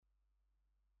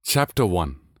Chapter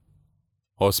 1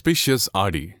 Auspicious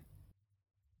Aadi.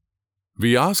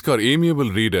 We ask our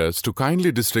amiable readers to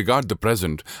kindly disregard the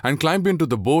present and climb into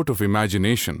the boat of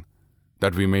imagination,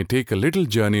 that we may take a little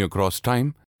journey across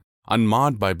time,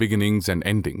 unmarred by beginnings and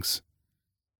endings.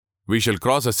 We shall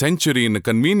cross a century in a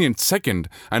convenient second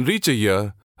and reach a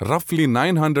year roughly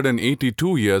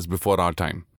 982 years before our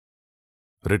time.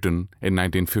 Written in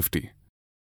 1950.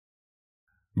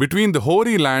 Between the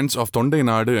hoary lands of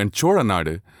Tondainadu and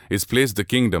Cholanadu is placed the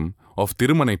kingdom of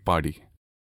Thirumanaippadi.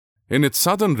 In its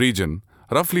southern region,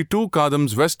 roughly 2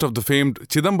 kadams west of the famed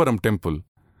Chidambaram temple,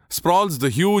 sprawls the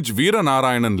huge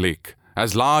Veeranarayanan lake,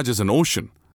 as large as an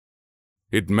ocean.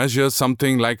 It measures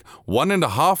something like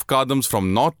 1.5 kadams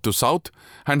from north to south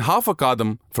and half a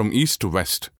kadam from east to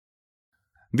west.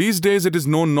 These days it is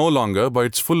known no longer by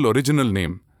its full original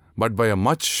name, but by a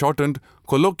much shortened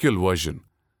colloquial version,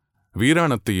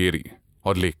 Veeranathayeri,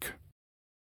 or lake.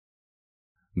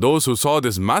 Those who saw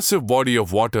this massive body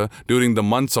of water during the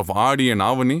months of Aadi and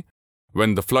Avani,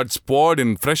 when the floods poured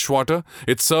in fresh water,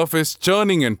 its surface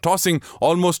churning and tossing,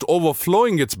 almost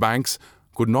overflowing its banks,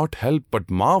 could not help but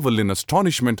marvel in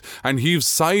astonishment and heave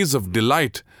sighs of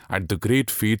delight at the great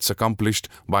feats accomplished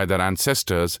by their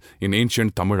ancestors in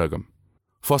ancient Tamilagam.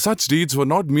 For such deeds were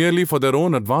not merely for their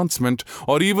own advancement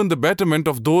or even the betterment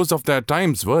of those of their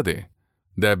times, were they?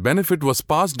 Their benefit was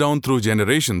passed down through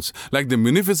generations, like the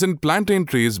munificent plantain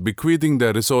trees bequeathing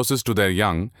their resources to their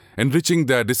young, enriching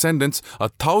their descendants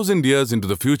 1,000 years into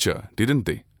the future, didn't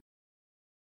they?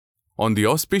 On the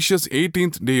auspicious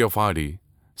 18th day of Aadi,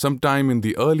 sometime in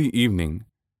the early evening,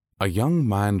 a young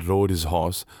man rode his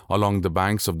horse along the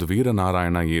banks of the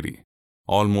Veeranarayana Eri,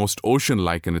 almost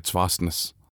ocean-like in its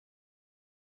vastness.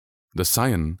 The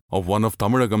scion of one of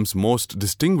Tamilagam's most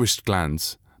distinguished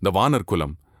clans, the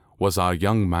Vanarkulam, was our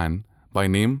young man by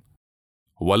name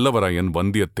Vallavarayan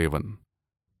Vandiyathevan.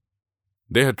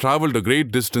 They had travelled a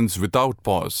great distance without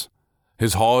pause.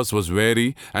 His horse was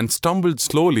weary and stumbled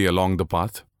slowly along the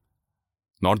path.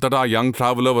 Not that our young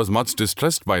traveller was much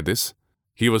distressed by this.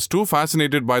 He was too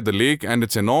fascinated by the lake and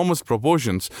its enormous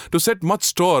proportions to set much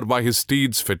store by his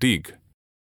steed's fatigue.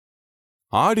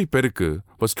 Aadi Perukku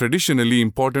was traditionally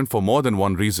important for more than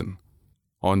one reason.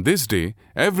 On this day,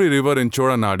 every river in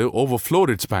Cholanadu overflowed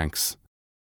its banks.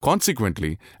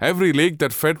 Consequently, every lake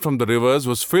that fed from the rivers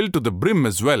was filled to the brim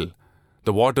as well,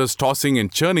 the waters tossing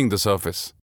and churning the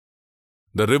surface.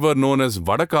 The river known as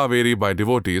Vadakaveri by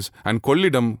devotees and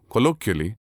Kollidam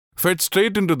colloquially fed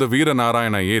straight into the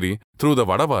Veeranarayana Eri through the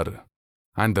Vadavaru,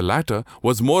 and the latter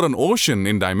was more an ocean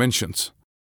in dimensions.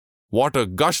 Water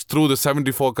gushed through the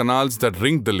 74 canals that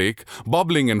ringed the lake,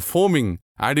 bubbling and foaming,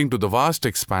 adding to the vast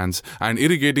expanse and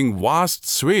irrigating vast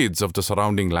swathes of the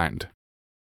surrounding land.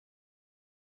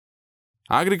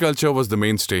 Agriculture was the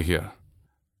mainstay here.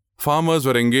 Farmers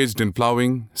were engaged in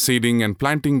ploughing, seeding and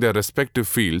planting their respective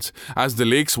fields as the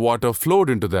lake's water flowed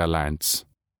into their lands.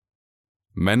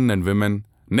 Men and women,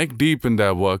 neck deep in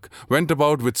their work, went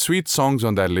about with sweet songs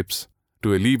on their lips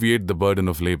to alleviate the burden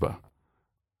of labor.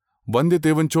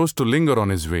 Vandiyathevan chose to linger on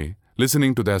his way,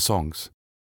 listening to their songs.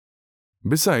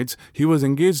 Besides, he was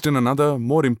engaged in another,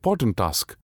 more important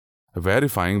task,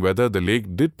 verifying whether the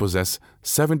lake did possess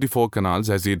 74 canals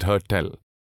as he had heard tell.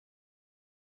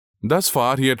 Thus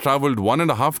far, he had travelled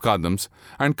 1.5 kadams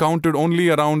and counted only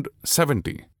around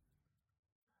 70.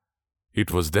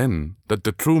 It was then that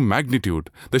the true magnitude,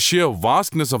 the sheer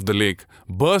vastness of the lake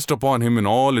burst upon him in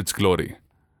all its glory.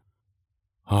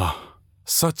 Ah,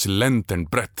 such length and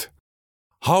breadth!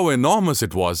 How enormous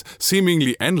it was,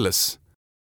 seemingly endless!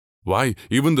 Why,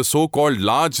 even the so-called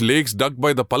large lakes dug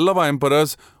by the Pallava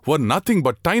emperors were nothing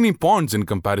but tiny ponds in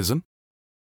comparison.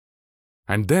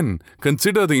 And then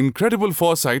consider the incredible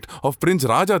foresight of Prince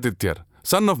Rajaditya,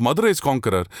 son of Madurai's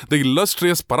conqueror, the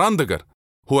illustrious Parandagar,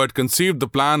 who had conceived the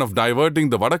plan of diverting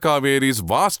the Vadakaveri's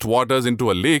vast waters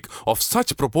into a lake of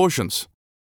such proportions.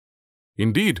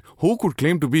 Indeed, who could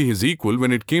claim to be his equal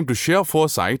when it came to sheer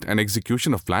foresight and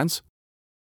execution of plans?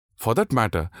 For that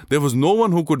matter, there was no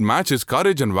one who could match his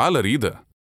courage and valor either.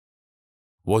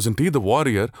 Wasn't he the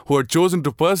warrior who had chosen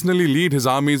to personally lead his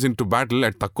armies into battle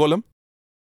at Takkolam?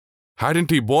 Hadn't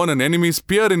he borne an enemy's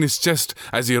spear in his chest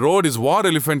as he rode his war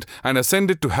elephant and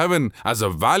ascended to heaven as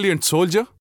a valiant soldier?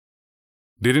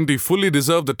 Didn't he fully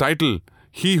deserve the title,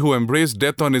 he who embraced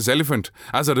death on his elephant,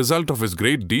 as a result of his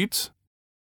great deeds?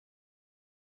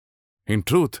 In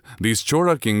truth, these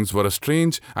Chola kings were a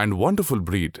strange and wonderful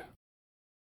breed.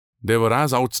 They were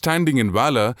as outstanding in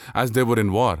valor as they were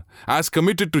in war, as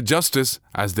committed to justice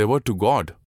as they were to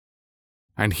God.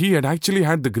 And he had actually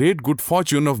had the great good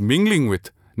fortune of mingling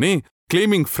with, nay,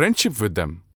 claiming friendship with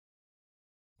them.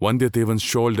 Vandiyathevan's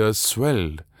shoulders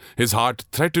swelled. His heart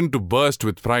threatened to burst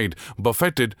with pride,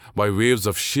 buffeted by waves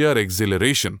of sheer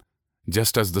exhilaration,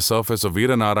 just as the surface of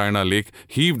Veeranarayana Lake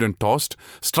heaved and tossed,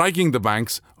 striking the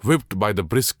banks, whipped by the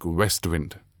brisk west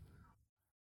wind.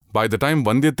 By the time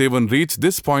Vandiyathevan reached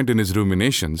this point in his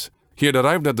ruminations, he had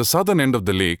arrived at the southern end of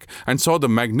the lake and saw the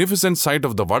magnificent sight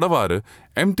of the Vadavaru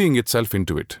emptying itself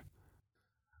into it.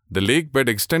 The lake bed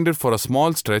extended for a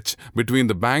small stretch between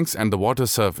the banks and the water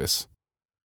surface.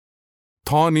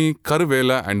 Thorny,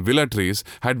 karuvela and villa trees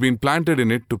had been planted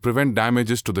in it to prevent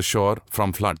damages to the shore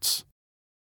from floods.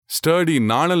 Sturdy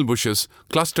nanal bushes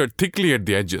clustered thickly at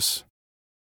the edges.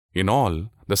 In all,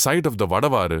 the sight of the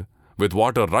Vadavaru, with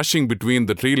water rushing between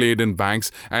the tree-laden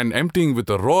banks and emptying with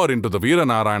a roar into the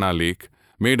Veeranarayana Lake,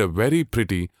 made a very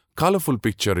pretty, colourful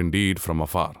picture indeed from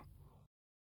afar.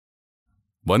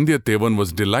 Vandiyathevan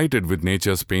was delighted with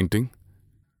nature's painting,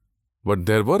 but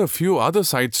there were a few other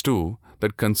sights too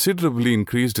that considerably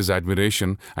increased his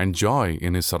admiration and joy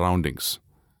in his surroundings.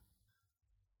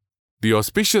 The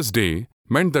auspicious day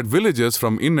meant that villagers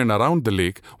from in and around the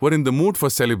lake were in the mood for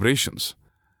celebrations,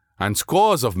 and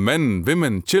scores of men,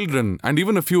 women, children, and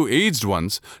even a few aged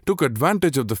ones took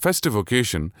advantage of the festive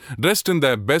occasion, dressed in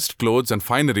their best clothes and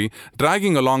finery,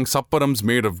 dragging along sapparams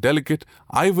made of delicate,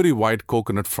 ivory-white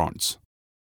coconut fronds.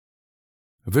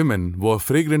 Women wore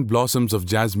fragrant blossoms of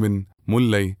jasmine,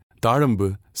 mullai,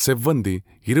 Tadambu, Sevvandi,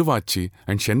 Iruvachi,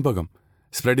 and Shenbagam,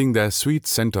 spreading their sweet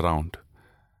scent around.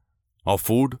 Of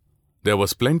food, there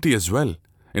was plenty as well,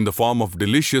 in the form of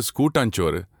delicious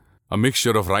kootanchore, a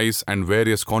mixture of rice and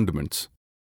various condiments.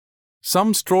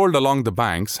 Some strolled along the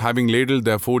banks, having ladled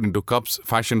their food into cups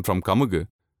fashioned from kamugu.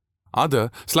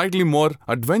 Other, slightly more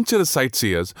adventurous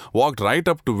sightseers walked right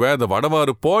up to where the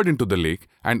Vadavaru poured into the lake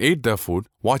and ate their food,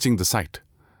 watching the sight.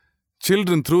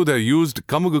 Children threw their used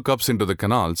kamugu cups into the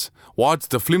canals, watched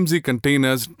the flimsy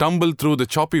containers tumble through the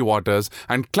choppy waters,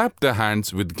 and clapped their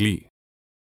hands with glee.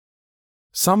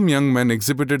 Some young men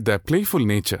exhibited their playful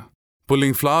nature,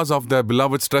 pulling flowers off their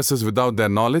beloved dresses without their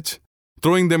knowledge,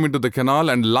 throwing them into the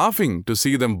canal and laughing to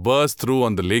see them burst through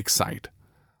on the lakeside.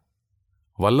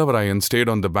 Vallavarayan stayed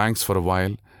on the banks for a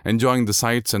while, enjoying the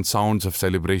sights and sounds of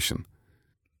celebration.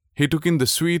 He took in the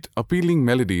sweet, appealing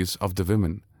melodies of the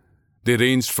women. They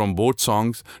ranged from boat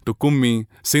songs to kummi,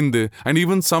 sindh, and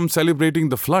even some celebrating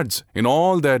the floods in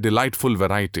all their delightful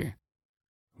variety.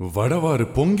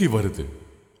 Vadavaru pongi varudhu,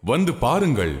 vandu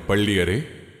paarangal palliyare.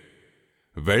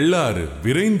 Vellaru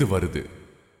vireyndu varudhu,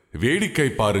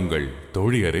 vedikai paarangal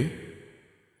tholiyare.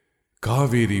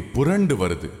 Kaveri purandu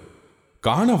varudhu,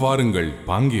 kaana vaarungal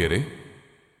paangiyare.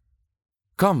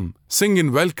 Come, sing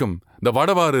in welcome, the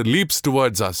Vadavaru leaps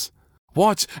towards us.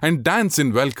 Watch and dance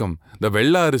in welcome, the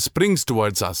Vellaru springs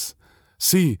towards us.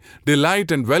 See,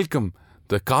 delight and welcome,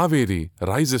 the Kaveri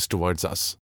rises towards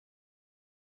us.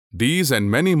 These and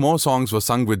many more songs were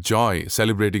sung with joy,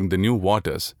 celebrating the new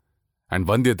waters, and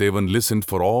Vandiyathevan listened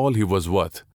for all he was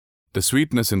worth, the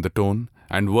sweetness in the tone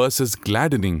and verses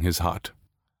gladdening his heart.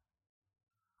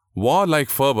 Warlike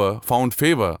fervour found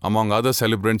favour among other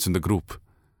celebrants in the group.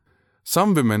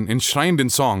 Some women enshrined in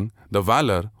song the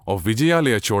valour of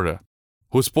Vijayalaya Chola,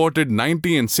 who sported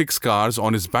 96 scars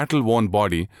on his battle-worn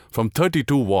body from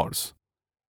 32 wars.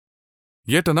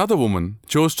 Yet another woman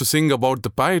chose to sing about the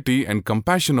piety and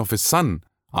compassion of his son,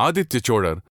 Aditya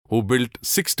Chola, who built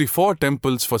 64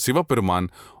 temples for Sivaperuman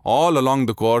all along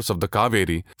the course of the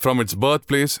Kaveri, from its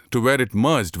birthplace to where it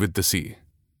merged with the sea.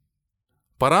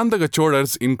 Parandaga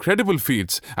Chola's incredible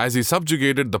feats as he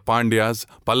subjugated the Pandyas,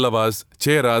 Pallavas,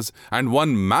 Cheras, and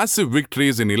won massive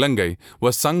victories in Ilangai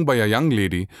was sung by a young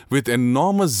lady with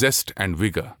enormous zest and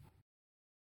vigor.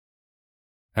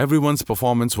 Everyone's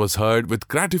performance was heard with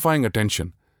gratifying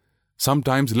attention.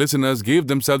 Sometimes listeners gave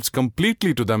themselves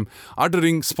completely to them,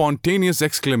 uttering spontaneous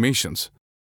exclamations.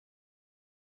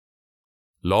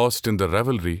 Lost in the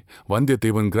revelry,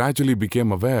 Vandiyathevan gradually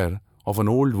became aware of an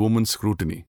old woman's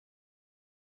scrutiny.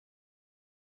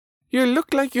 You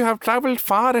look like you have travelled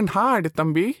far and hard,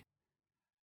 Thambi.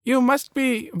 You must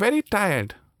be very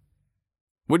tired.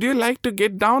 Would you like to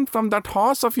get down from that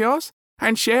horse of yours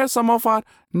and share some of our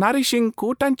nourishing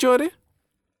kootanchore?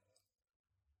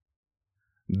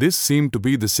 This seemed to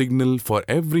be the signal for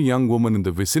every young woman in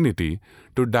the vicinity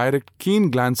to direct keen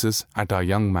glances at our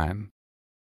young man.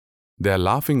 Their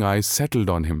laughing eyes settled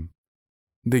on him.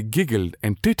 They giggled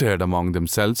and tittered among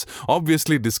themselves,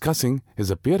 obviously discussing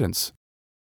his appearance.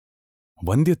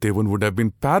 Vandiyathevan would have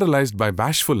been paralyzed by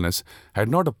bashfulness had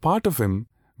not a part of him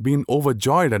been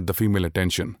overjoyed at the female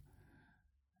attention.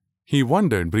 He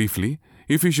wondered briefly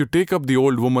if he should take up the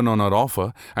old woman on her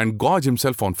offer and gorge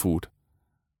himself on food.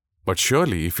 But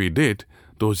surely, if he did,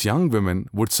 those young women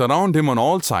would surround him on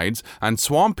all sides and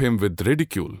swamp him with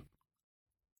ridicule.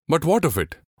 But what of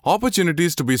it?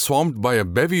 Opportunities to be swamped by a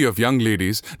bevy of young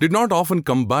ladies did not often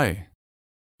come by.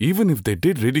 Even if they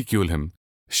did ridicule him,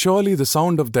 surely the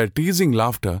sound of their teasing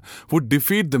laughter would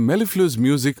defeat the mellifluous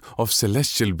music of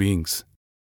celestial beings.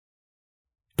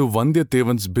 To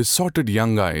Vandiyathevan's besotted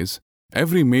young eyes,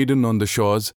 every maiden on the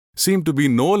shores seemed to be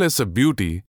no less a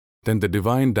beauty than the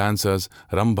divine dancers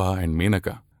Ramba and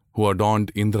Menaka, who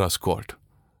adorned Indra's court.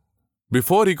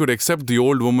 Before he could accept the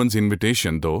old woman's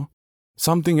invitation, though,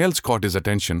 something else caught his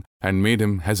attention and made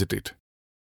him hesitate.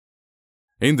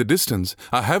 In the distance,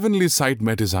 a heavenly sight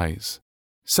met his eyes.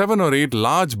 7 or 8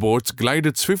 large boats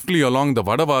glided swiftly along the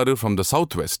Vadavaru from the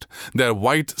southwest, their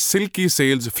white, silky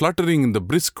sails fluttering in the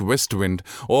brisk west wind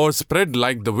or spread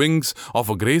like the wings of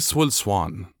a graceful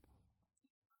swan.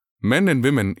 Men and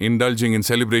women indulging in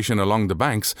celebration along the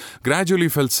banks gradually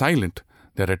fell silent,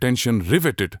 their attention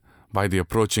riveted by the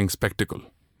approaching spectacle.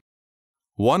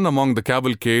 One among the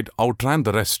cavalcade outran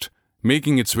the rest,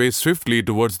 making its way swiftly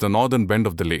towards the northern bend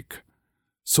of the lake.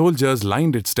 Soldiers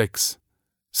lined its decks.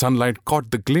 Sunlight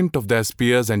caught the glint of their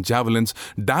spears and javelins,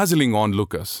 dazzling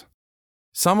onlookers.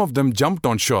 Some of them jumped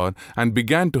on shore and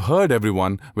began to herd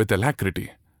everyone with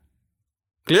alacrity.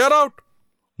 "Clear out!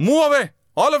 Move away,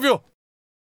 all of you!"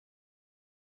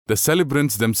 The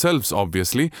celebrants themselves,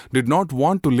 obviously, did not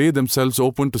want to lay themselves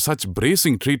open to such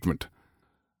bracing treatment.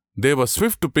 They were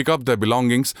swift to pick up their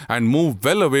belongings and move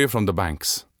well away from the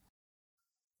banks.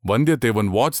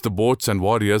 Vandiyathevan watched the boats and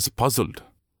warriors puzzled.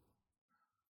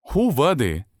 Who were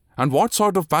they, and what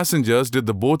sort of passengers did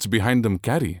the boats behind them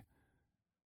carry?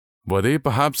 Were they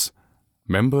perhaps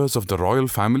members of the royal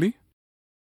family?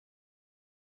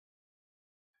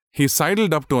 He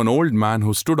sidled up to an old man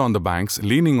who stood on the banks,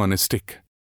 leaning on his stick.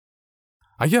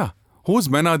 "Ayya, whose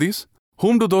men are these?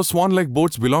 Whom do those swan-like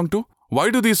boats belong to? Why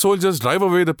do these soldiers drive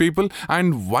away the people,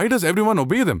 and why does everyone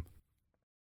obey them?"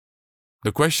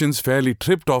 The questions fairly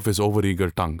tripped off his overeager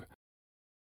tongue.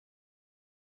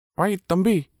 "Why,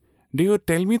 Thambi, do you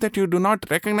tell me that you do not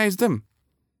recognize them?"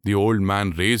 The old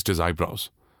man raised his eyebrows.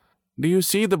 "Do you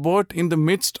see the boat in the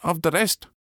midst of the rest,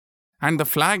 and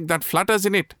the flag that flutters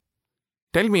in it?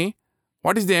 Tell me,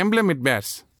 what is the emblem it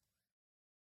bears?"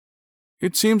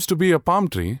 "It seems to be a palm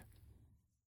tree."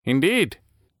 "Indeed.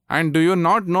 And do you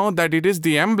not know that it is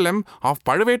the emblem of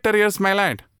Pazhuvettariyars, my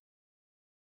lad?"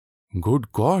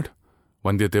 "Good God!"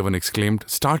 Vandiyathevan exclaimed,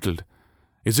 startled.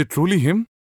 "Is it truly him?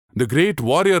 The great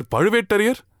warrior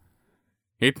Pazhuvettariyar?"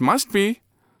 "It must be.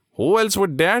 Who else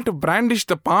would dare to brandish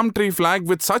the palm tree flag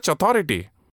with such authority?"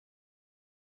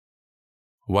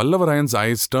 Vallavarayan's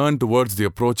eyes turned towards the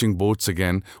approaching boats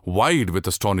again, wide with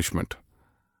astonishment.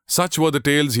 Such were the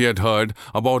tales he had heard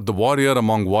about the warrior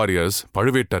among warriors,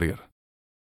 Pazhuvettariyar.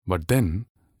 But then,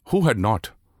 who had not?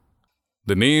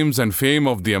 The names and fame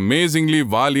of the amazingly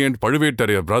valiant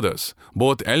Pazhuvettariyar brothers,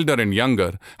 both elder and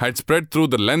younger, had spread through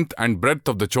the length and breadth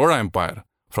of the Chola Empire,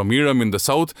 from Elam in the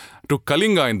south to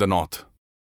Kalinga in the north.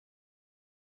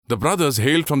 The brothers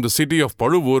hailed from the city of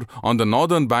Paluvur on the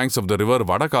northern banks of the river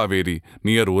Vadakaveri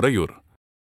near Urayur.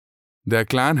 Their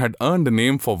clan had earned a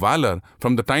name for valor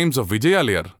from the times of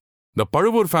Vijayalayar. The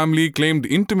Paluvur family claimed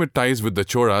intimate ties with the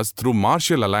Cholas through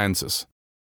martial alliances.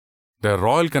 Their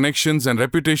royal connections and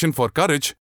reputation for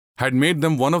courage had made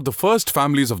them one of the first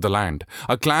families of the land,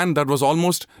 a clan that was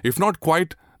almost, if not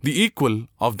quite, the equal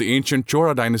of the ancient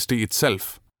Chola dynasty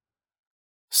itself.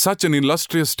 Such an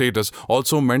illustrious status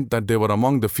also meant that they were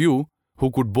among the few who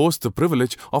could boast the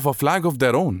privilege of a flag of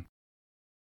their own.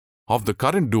 Of the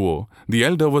current duo, the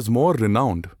elder was more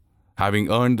renowned,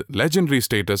 having earned legendary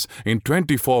status in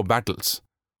 24 battles.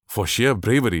 For sheer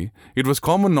bravery, it was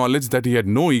common knowledge that he had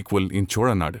no equal in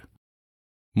Cholanad.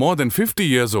 More than 50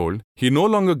 years old, he no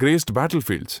longer graced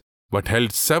battlefields, but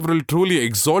held several truly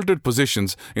exalted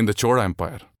positions in the Chola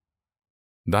Empire.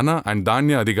 Dana and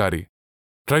Dhanya Adhikari,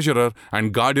 treasurer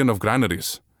and guardian of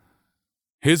granaries.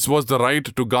 His was the right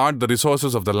to guard the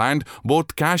resources of the land,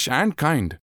 both cash and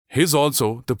kind. His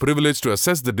also the privilege to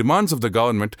assess the demands of the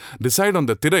government, decide on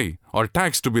the tirai or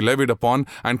tax to be levied upon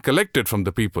and collected from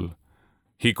the people.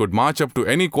 He could march up to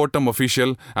any quotum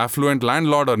official, affluent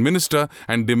landlord or minister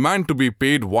and demand to be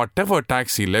paid whatever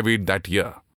tax he levied that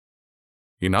year.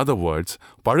 In other words,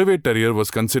 Pazhuvettariyar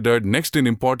was considered next in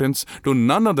importance to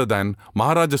none other than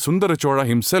Maharaja Sundara Chola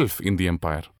himself in the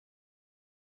empire.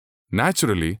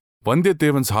 Naturally,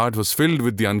 Vandiyathevan's heart was filled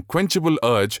with the unquenchable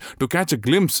urge to catch a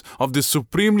glimpse of this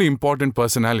supremely important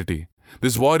personality,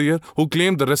 this warrior who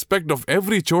claimed the respect of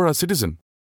every Chola citizen.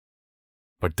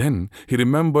 But then he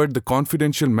remembered the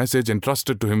confidential message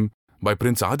entrusted to him by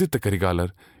Prince Aditya Karigalar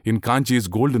in Kanchi's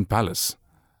Golden Palace.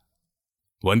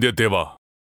 Vandiyatheva,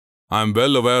 I am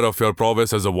well aware of your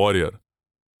prowess as a warrior.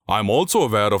 I am also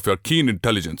aware of your keen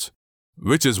intelligence,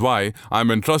 which is why I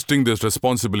am entrusting this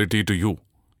responsibility to you.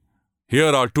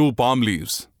 Here are 2 palm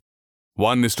leaves.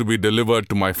 One is to be delivered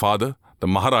to my father, the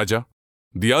Maharaja,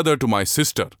 the other to my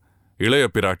sister, Ilaya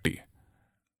Pirati.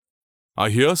 I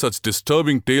hear such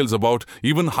disturbing tales about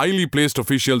even highly placed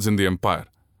officials in the empire.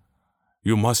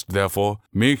 You must, therefore,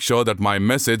 make sure that my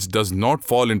message does not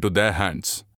fall into their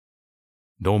hands.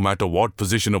 No matter what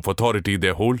position of authority they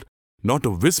hold, not a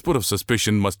whisper of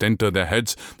suspicion must enter their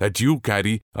heads that you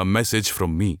carry a message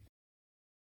from me.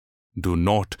 Do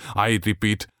not, I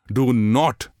repeat, do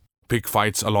not pick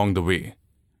fights along the way.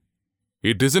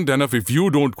 It isn't enough if you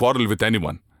don't quarrel with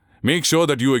anyone. Make sure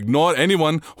that you ignore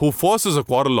anyone who forces a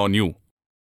quarrel on you.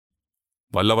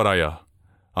 Vallavaraya,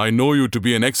 I know you to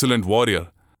be an excellent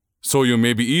warrior, so you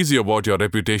may be easy about your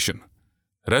reputation.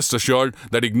 Rest assured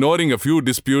that ignoring a few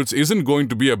disputes isn't going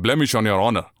to be a blemish on your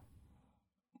honor.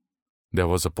 There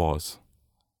was a pause.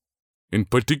 In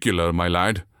particular, my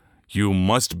lad, you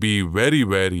must be very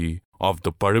wary of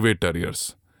the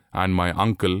Paduvettariyars and my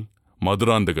uncle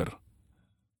Madurandagar.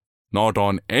 Not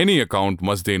on any account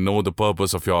must they know the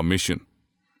purpose of your mission.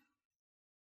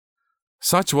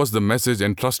 Such was the message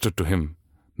entrusted to him,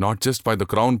 not just by the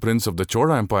crown prince of the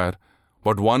Chola Empire,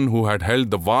 but one who had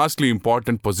held the vastly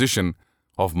important position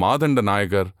of Madanda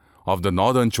Nayagar of the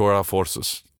northern Chola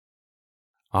forces.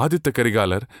 Aditya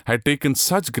Karigalar had taken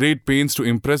such great pains to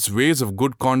impress ways of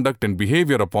good conduct and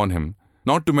behavior upon him,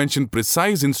 not to mention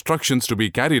precise instructions to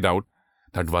be carried out,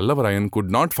 that Vallavarayan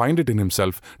could not find it in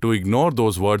himself to ignore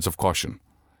those words of caution.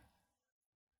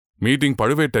 Meeting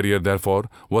Paduvettariyar, therefore,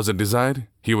 was a desire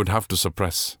he would have to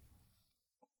suppress.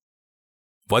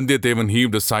 Vandiyathevan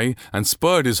heaved a sigh and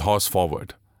spurred his horse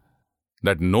forward.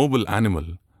 That noble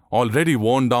animal, already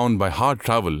worn down by hard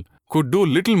travel, could do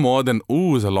little more than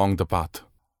ooze along the path.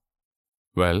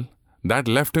 Well, that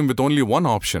left him with only one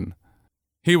option.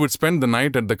 He would spend the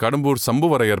night at the Kadambur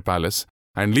Sambhuvarayar palace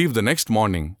and leave the next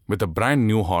morning with a brand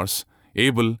new horse,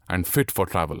 able and fit for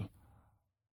travel.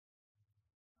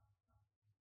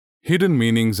 Hidden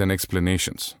meanings and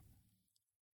explanations.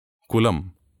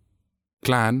 Kulam,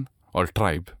 clan or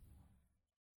tribe.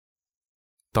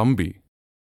 Thambi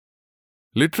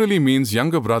literally means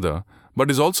younger brother,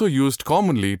 but is also used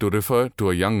commonly to refer to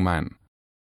a young man.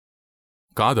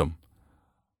 Kadam,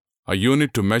 a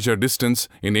unit to measure distance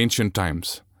in ancient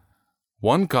times.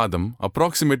 1 kadam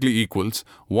approximately equals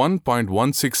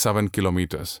 1.167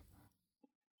 kilometers.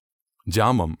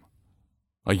 Jamam,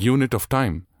 a unit of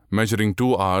time measuring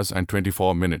 2 hours and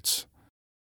 24 minutes.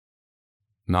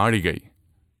 Nadigai,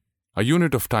 a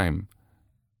unit of time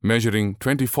measuring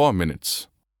 24 minutes.